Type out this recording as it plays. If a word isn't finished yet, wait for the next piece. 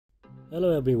Hello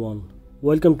everyone,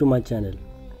 welcome to my channel.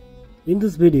 In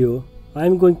this video, I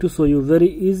am going to show you very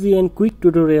easy and quick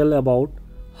tutorial about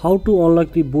how to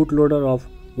unlock the bootloader of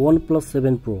OnePlus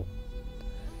 7 Pro.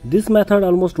 This method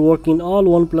almost works in all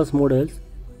OnePlus models.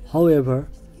 However,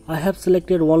 I have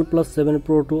selected OnePlus 7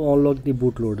 Pro to unlock the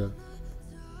bootloader.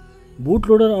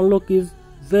 Bootloader unlock is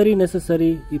very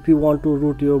necessary if you want to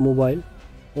root your mobile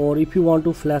or if you want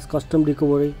to flash custom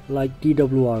recovery like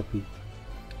TWRP,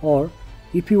 or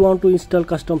if you want to install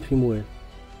custom firmware.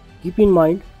 Keep in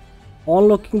mind,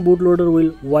 unlocking bootloader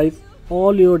will wipe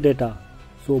all your data,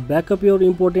 so back up your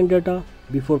important data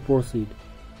before proceed.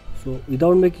 So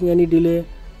without making any delay,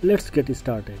 let's get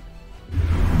started.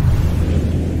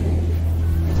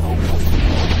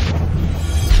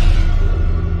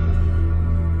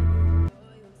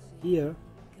 Here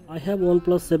I have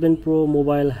OnePlus 7 Pro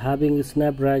mobile having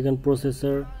Snapdragon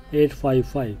processor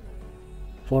 855.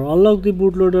 For unlock the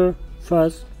bootloader,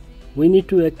 first, we need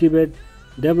to activate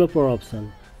developer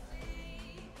option.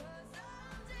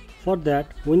 For that,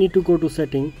 we need to go to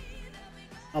setting,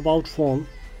 about phone,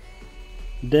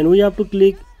 then we have to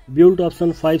click build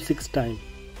option 5-6 times.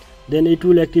 Then it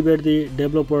will activate the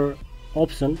developer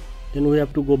option. Then we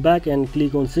have to go back and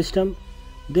click on system.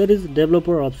 There is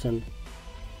developer option.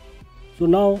 So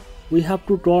now we have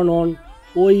to turn on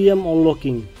OEM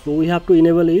unlocking. So we have to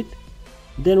enable it.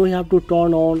 Then we have to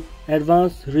turn on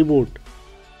advanced reboot,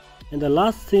 and the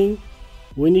last thing,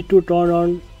 we need to turn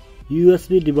on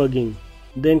USB debugging,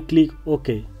 then click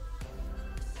OK.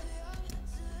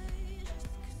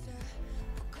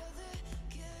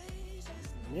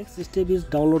 Next step is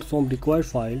download some required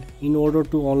file in order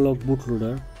to unlock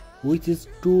bootloader, which is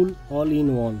tool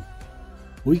all-in-one.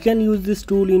 We can use this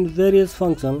tool in various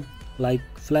functions like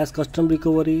flash custom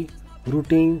recovery,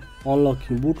 rooting,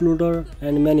 unlocking bootloader,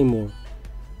 and many more.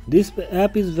 This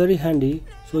app is very handy,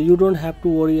 so you don't have to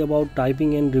worry about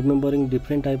typing and remembering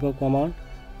different type of command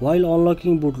while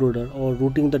unlocking bootloader or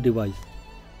rooting the device.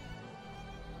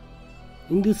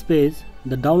 In this page,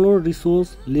 the download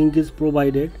resource link is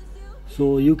provided,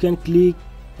 so you can click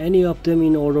any of them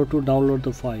in order to download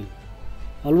the file.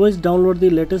 Always download the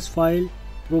latest file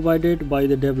provided by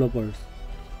the developers.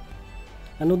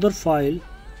 Another file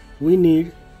we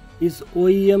need is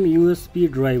OEM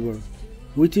USB driver,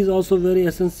 which is also very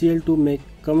essential to make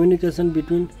communication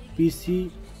between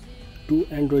PC to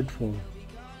Android phone.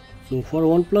 So for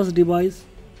OnePlus device,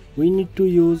 we need to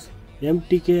use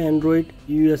MTK Android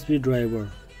USB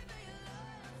driver.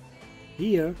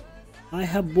 Here I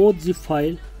have both zip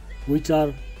file, which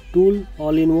are tool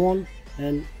all-in-one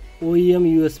and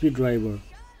OEM USB driver.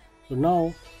 So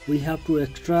now we have to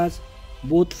extract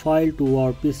both file to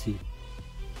our PC.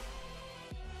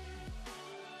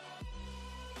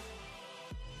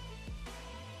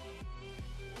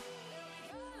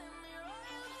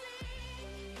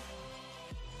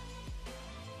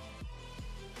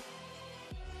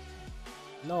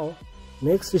 Now,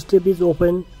 next step is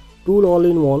open tool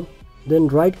all-in-one, then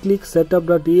right click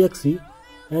setup.exe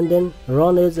and then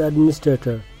run as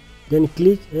administrator. Then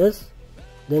click yes,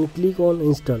 then click on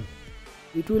install.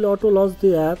 It will auto launch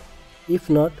the app. If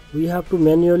not, we have to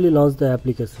manually launch the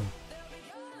application.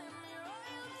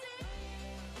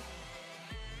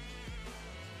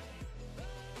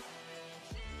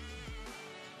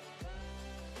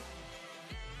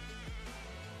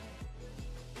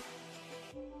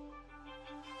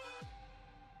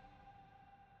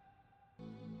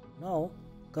 Now,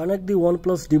 connect the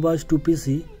OnePlus device to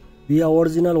PC via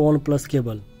original OnePlus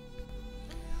cable.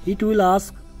 It will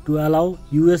ask to allow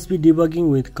USB debugging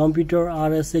with computer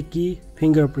RSA key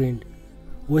fingerprint.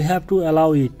 We have to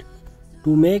allow it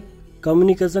to make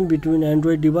communication between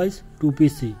Android device to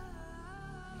PC.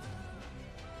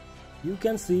 You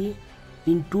can see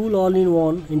in tool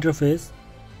all-in-one interface,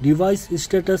 device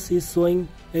status is showing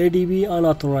ADB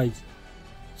unauthorized.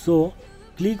 So,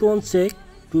 click on check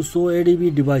to show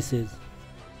ADB devices.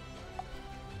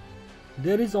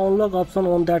 There is unlock option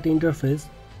on that interface.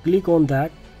 Click on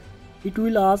that. It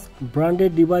will ask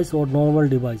branded device or normal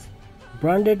device.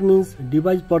 Branded means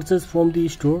device purchased from the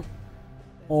store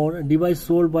or device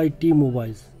sold by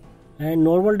T-Mobile, and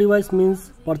normal device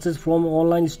means purchased from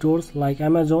online stores like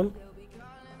Amazon.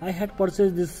 I had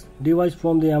purchased this device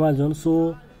from the Amazon,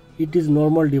 so it is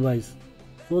normal device.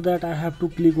 So that I have to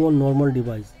click on normal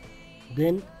device.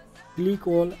 Then click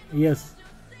on yes.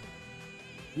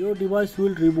 Your device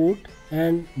will reboot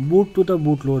and boot to the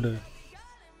bootloader.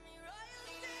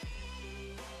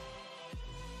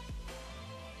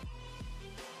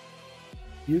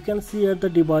 You can see at the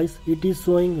device it is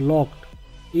showing locked.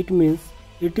 It means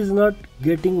it is not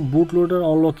getting bootloader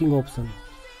unlocking option.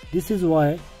 This is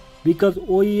why because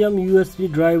OEM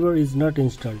USB driver is not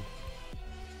installed.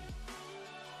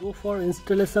 So for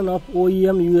installation of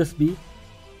OEM USB,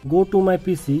 go to my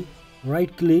PC,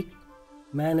 right click,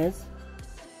 manage,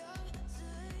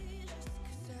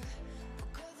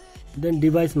 then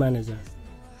device manager.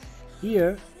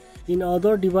 Here in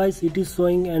other device it is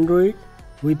showing Android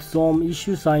with some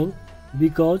issue sign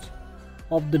because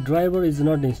of the driver is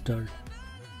not installed.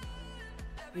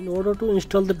 In order to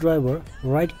install the driver,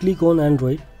 right click on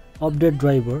Android, update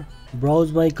driver,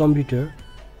 browse my computer,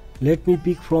 let me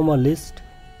pick from a list,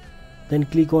 then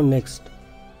click on next,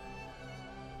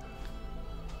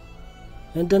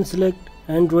 and then select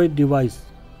Android device,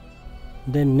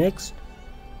 then next,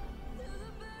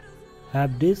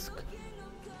 have disk,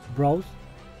 browse,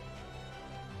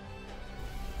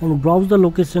 and browse the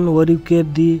location where you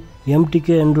kept the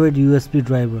MTK Android USB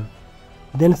driver,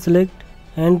 then select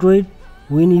Android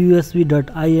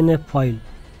winusb.inf file,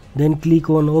 then click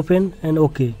on open and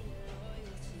OK,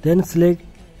 then select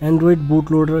Android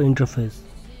bootloader interface,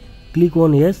 click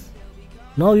on yes.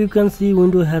 Now you can see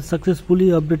Windows has successfully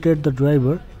updated the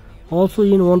driver. Also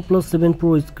in OnePlus 7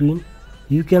 Pro screen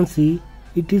you can see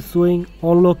it is showing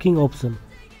unlocking option.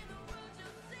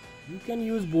 You can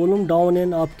use volume down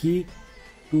and up key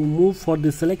to move for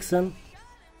the selection.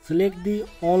 Select the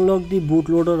unlock the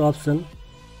bootloader option,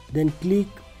 then click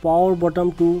power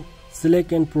button to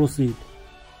select and proceed.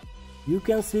 You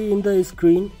can see in the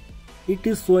screen it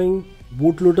is showing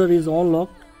bootloader is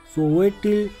unlocked, so wait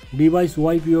till device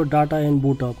wipe your data and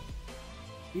boot up.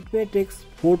 It may take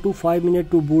 4 to 5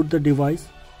 minutes to boot the device,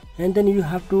 and then you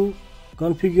have to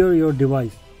configure your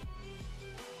device.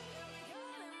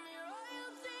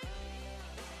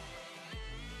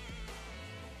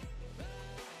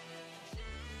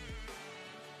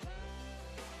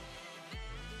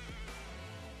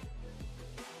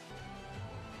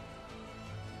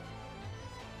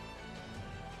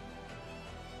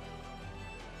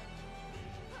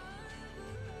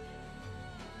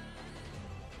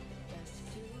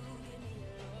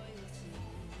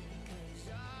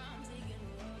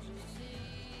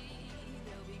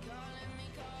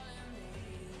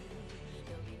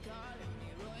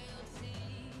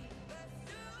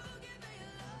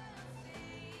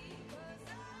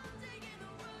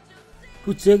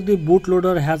 To check the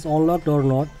bootloader has unlocked or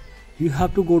not, you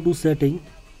have to go to setting,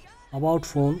 about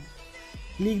phone,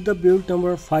 click the build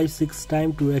number 5-6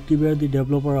 times to activate the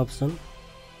developer option,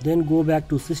 then go back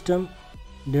to system,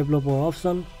 developer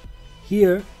option.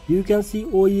 Here you can see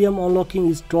OEM unlocking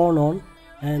is turned on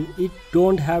and it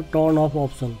don't have turn off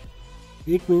option.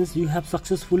 It means you have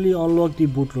successfully unlocked the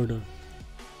bootloader.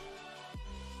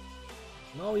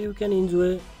 Now you can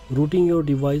enjoy rooting your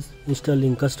device,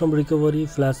 installing custom recovery,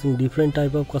 flashing different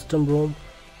type of custom ROM,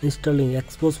 installing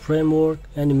xpose framework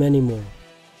and many more.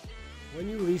 When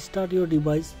you restart your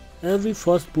device, every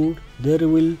first boot there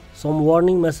will some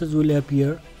warning message will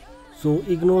appear, so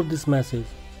ignore this message.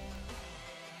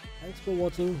 Thanks for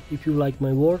watching. If you like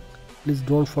my work, please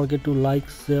don't forget to like,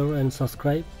 share and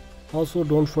subscribe. Also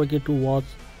don't forget to watch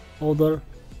other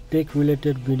tech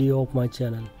related video of my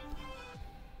channel.